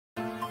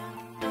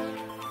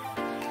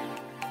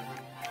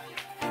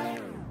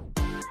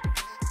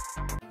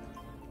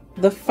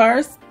The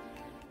first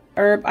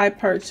herb I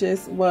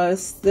purchased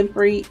was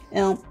slippery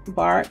elm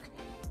bark,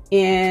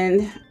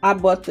 and I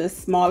bought the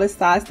smallest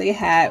size they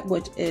had,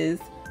 which is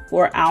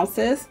 4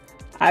 ounces.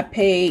 I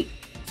paid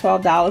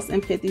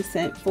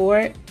 $12.50 for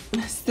it.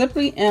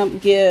 Slippery elm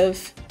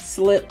gives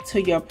slip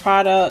to your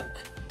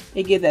product.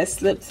 It gives that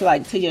slip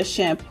to your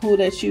shampoo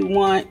that you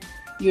want,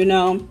 you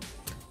know.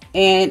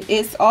 And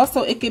it's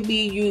also, it can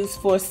be used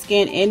for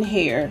skin and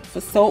hair,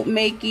 for soap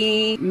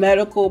making,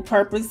 medical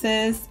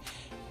purposes,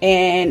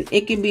 and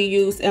it can be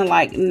used in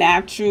like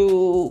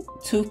natural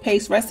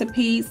toothpaste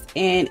recipes,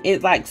 and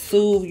it like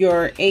soothes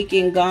your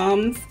aching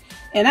gums.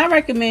 And I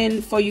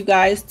recommend for you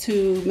guys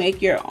to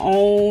make your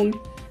own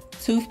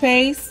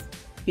toothpaste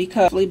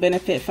because we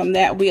benefit from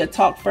that. We'll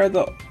talk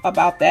further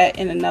about that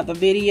in another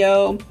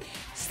video.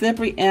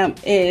 Slippery elm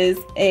is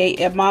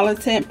a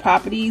emollient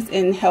properties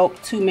and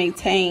help to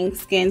maintain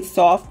skin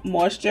soft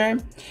moisture,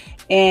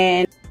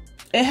 and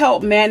it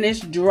helps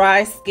manage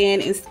dry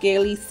skin and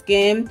scaly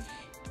skin,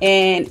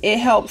 and it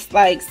helps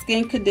like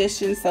skin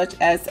conditions such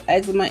as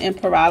eczema and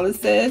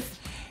paralysis.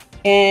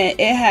 And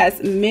it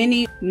has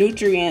many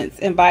nutrients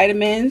and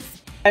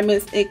vitamins.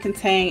 Vitamins it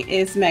contains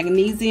is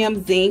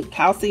magnesium, zinc,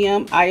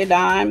 calcium,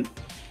 iodine,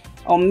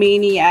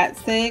 amino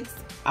acids,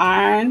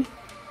 iron,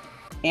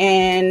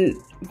 and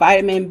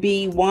vitamin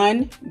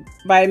B1,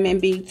 vitamin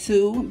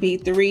B2,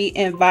 B3,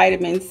 and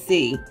vitamin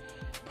C.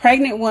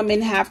 Pregnant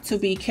women have to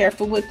be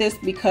careful with this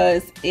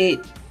because it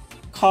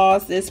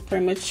causes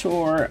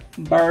premature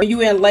birth. When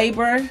you're in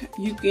labor,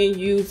 you can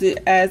use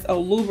it as a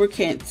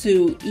lubricant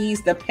to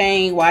ease the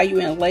pain while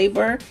you're in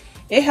labor.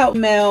 It helps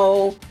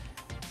male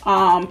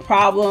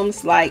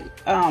problems like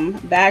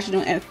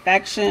vaginal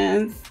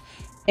infections,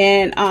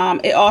 and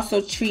it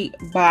also treats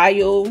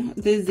bowel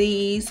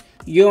disease,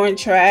 urine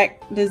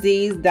tract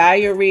disease,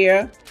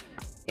 diarrhea,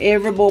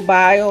 irritable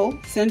bowel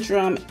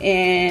syndrome,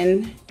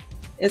 and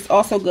it's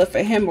also good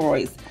for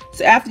hemorrhoids.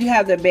 So after you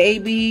have the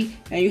baby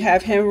and you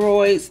have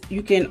hemorrhoids,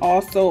 you can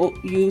also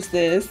use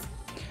this.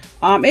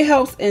 It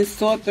helps in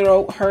sore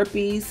throat,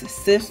 herpes,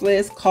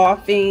 syphilis,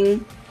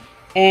 coughing,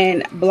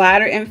 and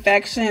bladder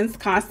infections,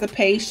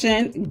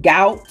 constipation,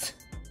 gout,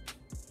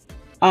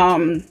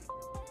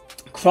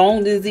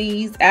 Crohn's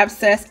disease,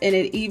 abscess, and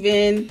it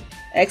even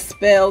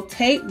expels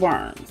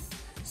tapeworms.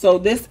 So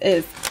this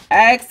is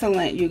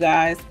excellent, you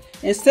guys.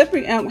 And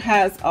slippery elm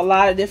has a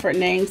lot of different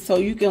names, so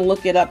you can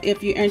look it up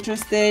if you're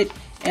interested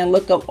and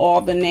look up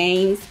all the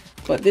names.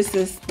 But this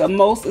is the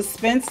most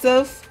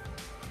expensive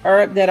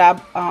herb that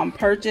I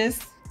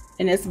purchased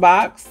in this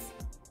box,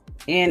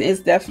 and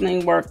it's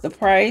definitely worth the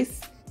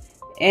price.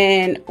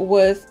 And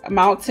with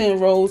mountain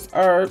rose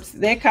herbs,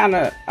 they're kind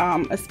of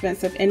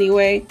expensive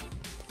anyway.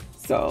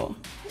 So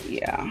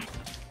yeah.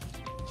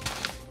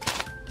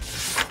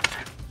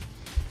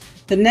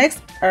 The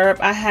next herb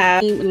I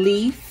have neem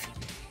leaf,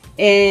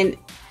 and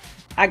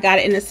I got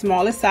it in the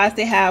smallest size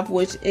they have,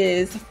 which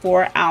is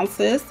 4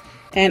 ounces,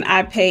 and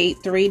I paid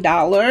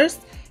 $3.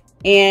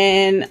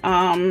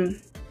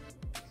 And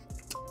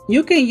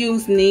you can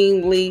use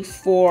neem leaf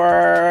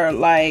for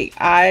like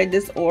eye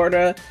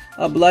disorder,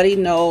 a bloody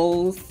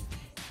nose,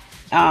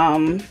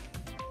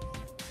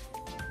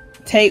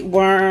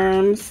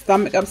 tapeworms,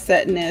 stomach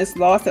upsetness,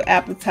 loss of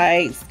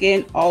appetite,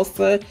 skin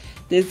ulcer,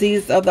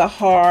 disease of the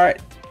heart.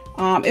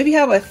 If you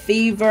have a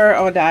fever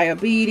or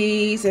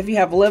diabetes, if you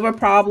have liver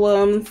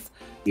problems,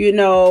 you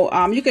know,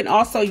 you can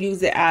also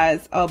use it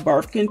as a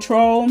birth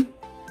control.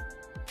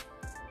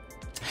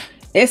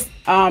 It's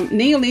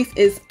neem leaf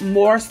is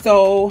more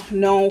so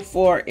known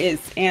for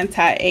its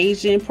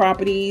anti-aging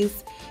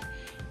properties,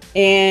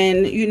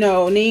 and you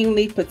know, neem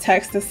leaf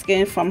protects the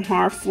skin from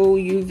harmful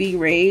UV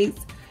rays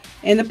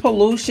and the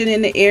pollution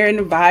in the air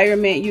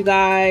environment, you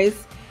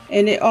guys.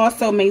 And it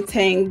also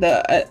maintains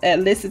the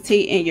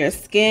elasticity in your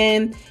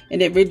skin,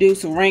 and it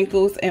reduces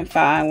wrinkles and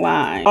fine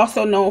lines.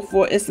 Also known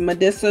for its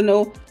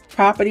medicinal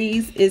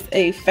properties, is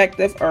an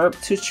effective herb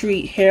to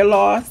treat hair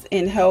loss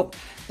and help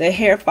the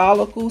hair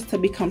follicles to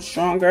become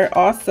stronger.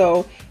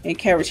 Also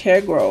encourage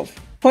hair growth.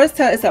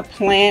 Horsetail is a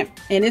plant,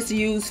 and it's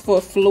used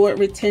for fluid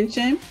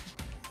retention,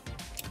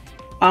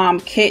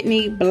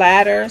 kidney,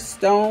 bladder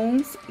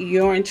stones,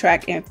 urine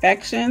tract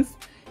infections,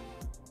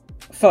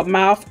 for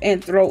mouth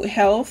and throat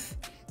health,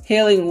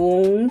 healing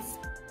wounds,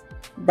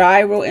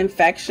 viral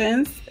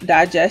infections,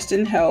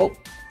 digestion help.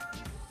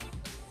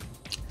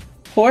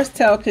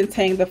 Horsetail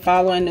contains the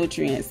following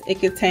nutrients.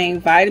 It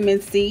contains vitamin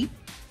C,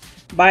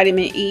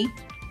 vitamin E,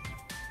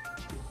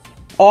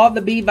 all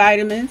the B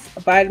vitamins,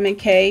 vitamin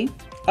K,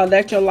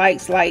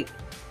 electrolytes like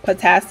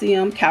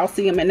potassium,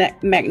 calcium, and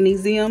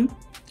magnesium,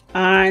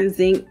 iron,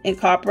 zinc, and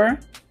copper.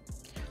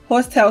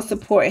 Horsetail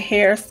support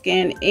hair,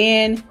 skin,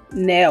 and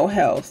nail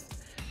health.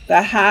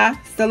 The high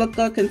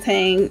silica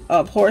contained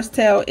of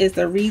horsetail is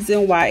the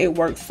reason why it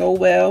works so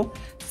well.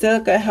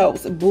 Silica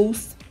helps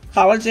boost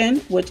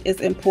collagen, which is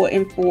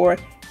important for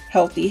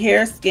healthy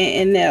hair,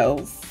 skin, and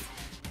nails.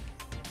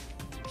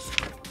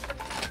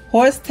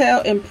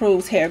 Horsetail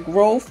improves hair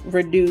growth,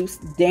 reduces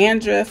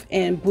dandruff,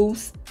 and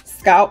boosts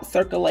scalp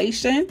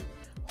circulation.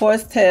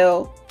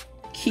 Horsetail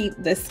keep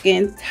the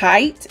skin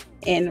tight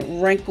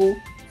and wrinkle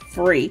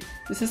free.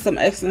 This is some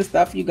excellent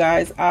stuff, you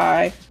guys.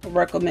 I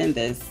recommend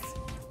this.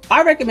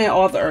 I recommend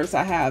all the herbs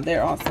I have.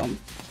 They're awesome.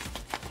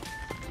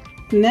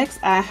 Next,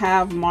 I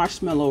have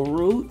marshmallow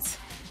roots,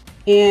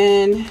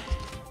 and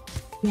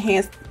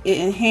it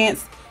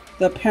enhances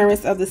the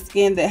appearance of the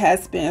skin that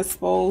has been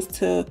exposed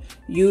to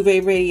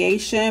UV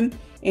radiation.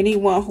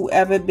 Anyone who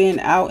ever been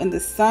out in the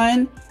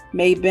sun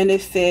may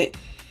benefit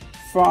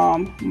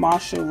from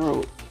marshmallow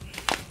root.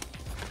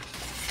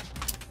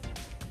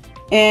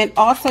 And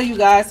also, you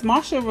guys,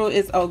 marshmallow root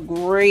is a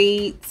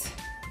great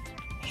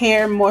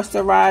hair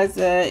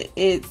moisturizer.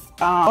 It's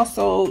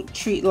also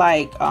treat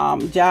like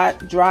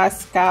dry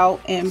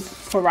scalp and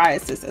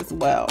psoriasis as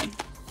well.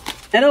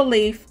 Nettle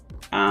leaf,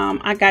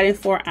 I got in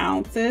 4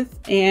 ounces,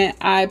 and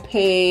I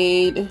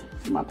paid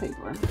my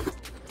paper.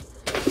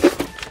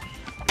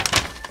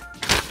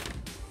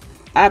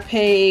 I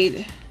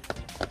paid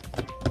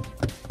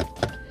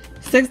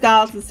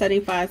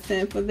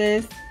 $6.75 for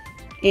this,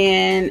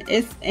 and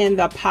it's in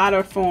the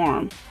powder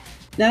form.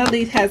 Nettle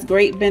leaf has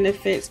great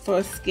benefits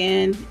for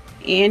skin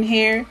and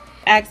hair.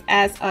 Acts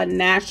as a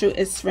natural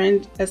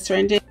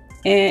astringent,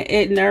 and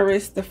it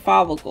nourishes the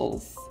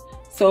follicles.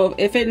 So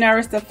if it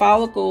nourishes the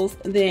follicles,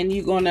 then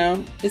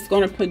it's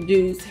gonna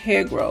produce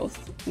hair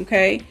growth.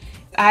 Okay,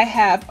 I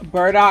have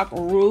burdock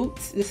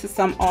roots. This is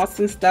some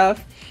awesome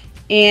stuff,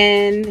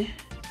 and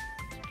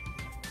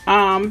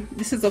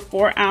this is a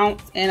 4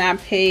 ounce, and I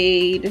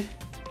paid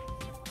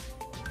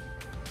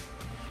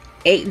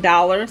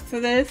 $8 for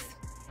this.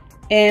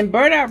 And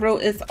burdock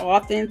root is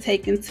often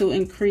taken to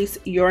increase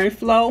urine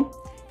flow,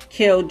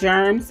 kill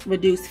germs,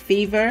 reduce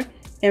fever,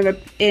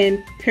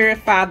 and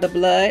purify the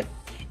blood.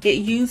 It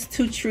used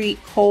to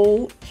treat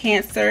cold,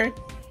 cancer,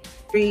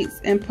 treats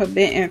and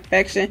prevent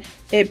infection.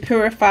 It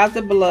purifies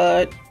the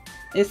blood.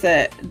 It's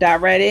a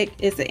diuretic.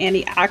 It's an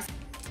antioxidant.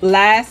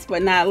 Last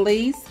but not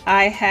least,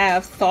 I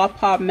have saw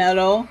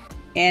palmetto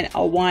and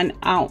a 1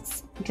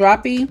 ounce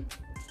droppy,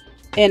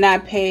 and I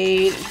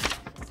paid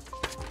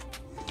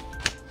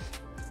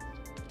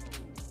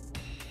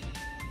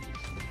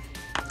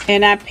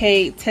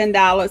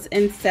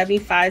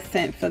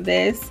 $10.75 for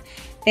this.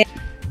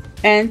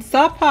 And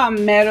saw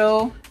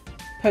palmetto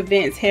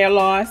prevents hair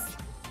loss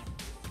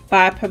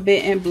by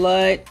preventing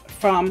blood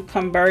from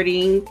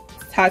converting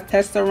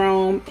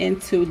testosterone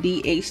into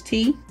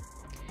DHT.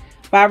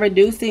 By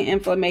reducing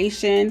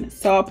inflammation,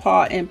 saw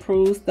palm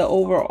improves the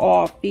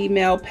overall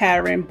female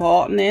pattern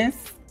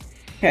baldness.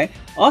 Okay.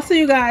 Also,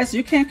 you guys,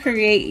 you can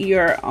create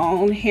your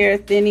own hair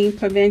thinning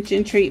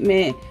prevention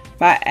treatment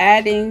by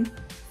adding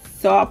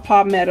saw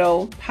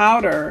palmetto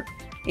powder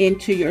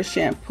into your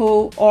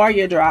shampoo or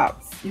your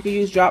drops. You can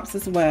use drops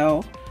as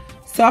well.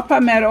 Saw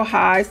palmetto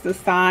hides the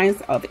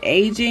signs of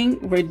aging,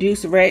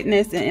 reduce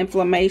redness and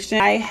inflammation.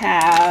 I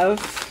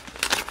have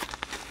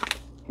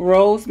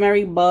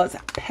rosemary buds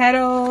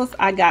petals.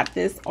 I got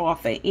this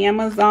off of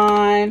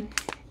Amazon,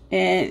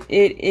 and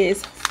it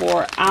is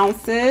 4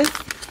 ounces,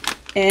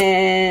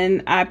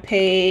 and I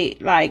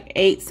paid like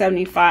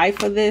 $8.75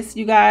 for this,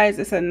 you guys.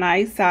 It's a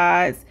nice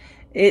size.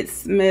 It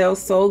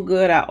smells so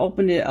good. I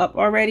opened it up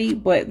already,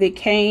 but they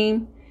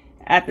came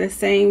at the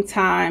same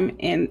time.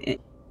 And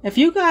if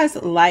you guys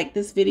like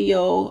this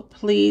video,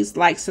 please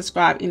like,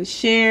 subscribe, and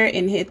share,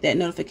 and hit that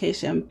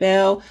notification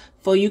bell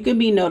so you can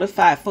be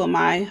notified for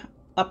my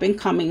up and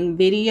coming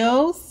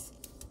videos.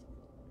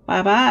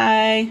 Bye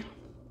bye.